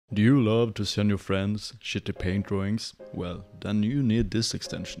Do you love to send your friends shitty paint drawings? Well, then you need this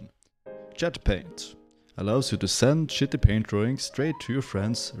extension. ChatPaint allows you to send shitty paint drawings straight to your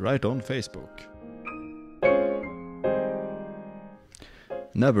friends right on Facebook.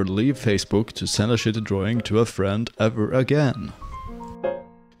 Never leave Facebook to send a shitty drawing to a friend ever again.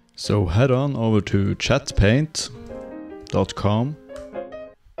 So head on over to chatpaint.com,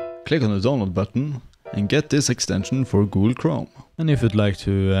 click on the download button and get this extension for Google Chrome. And if you'd like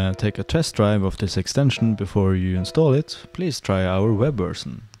to take a test drive of this extension before you install it, please try our web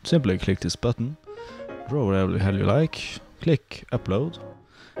version. Simply click this button, draw whatever the hell you like, click upload,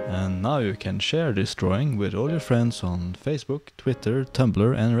 and now you can share this drawing with all your friends on Facebook, Twitter,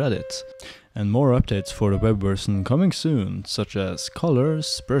 Tumblr and Reddit. And more updates for the web version coming soon, such as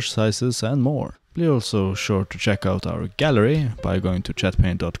colors, brush sizes and more. Be also sure to check out our gallery by going to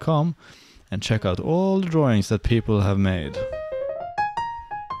chatpaint.com and check out all the drawings that people have made.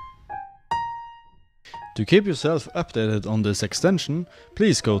 To keep yourself updated on this extension,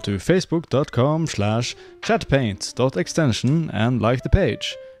 please go to facebook.com/chatpaint.extension and like the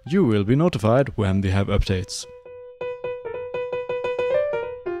page. You will be notified when they have updates.